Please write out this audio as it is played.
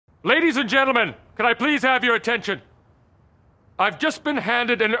Ladies and gentlemen, can I please have your attention? I've just been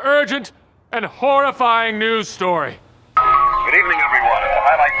handed an urgent and horrifying news story. Good evening, everyone. The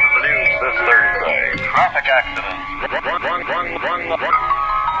highlights of the news this Thursday. Traffic accidents. A Beaver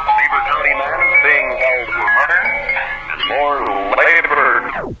County man is being held for murder. And more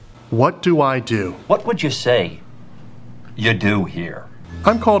labor. What do I do? What would you say you do here?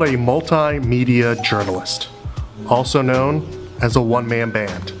 I'm called a multimedia journalist, also known as a one-man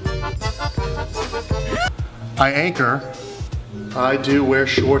band. I anchor. I do wear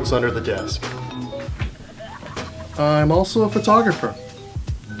shorts under the desk. I'm also a photographer.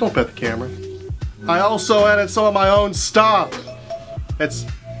 Don't bet the camera. I also edit some of my own stuff. It's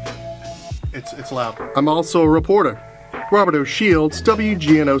loud. I'm also a reporter. Robert O'Shields,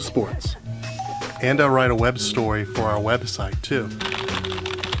 WGNO Sports. And I write a web story for our website too.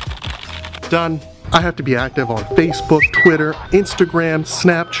 Done. I have to be active on Facebook, Twitter, Instagram,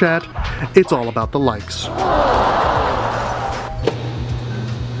 Snapchat. It's all about the likes.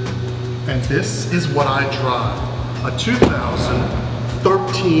 And this is what I drive. A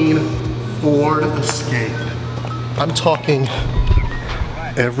 2013 Ford Escape. I'm talking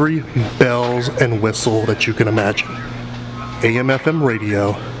every bells and whistle that you can imagine. AM FM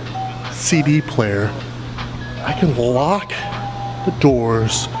radio, CD player. I can lock the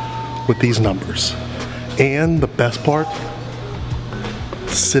doors with these numbers. And the best part,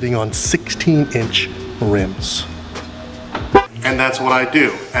 sitting on 16-inch rims. And that's what I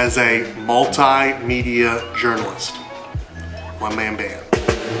do as a multimedia journalist. One-man band.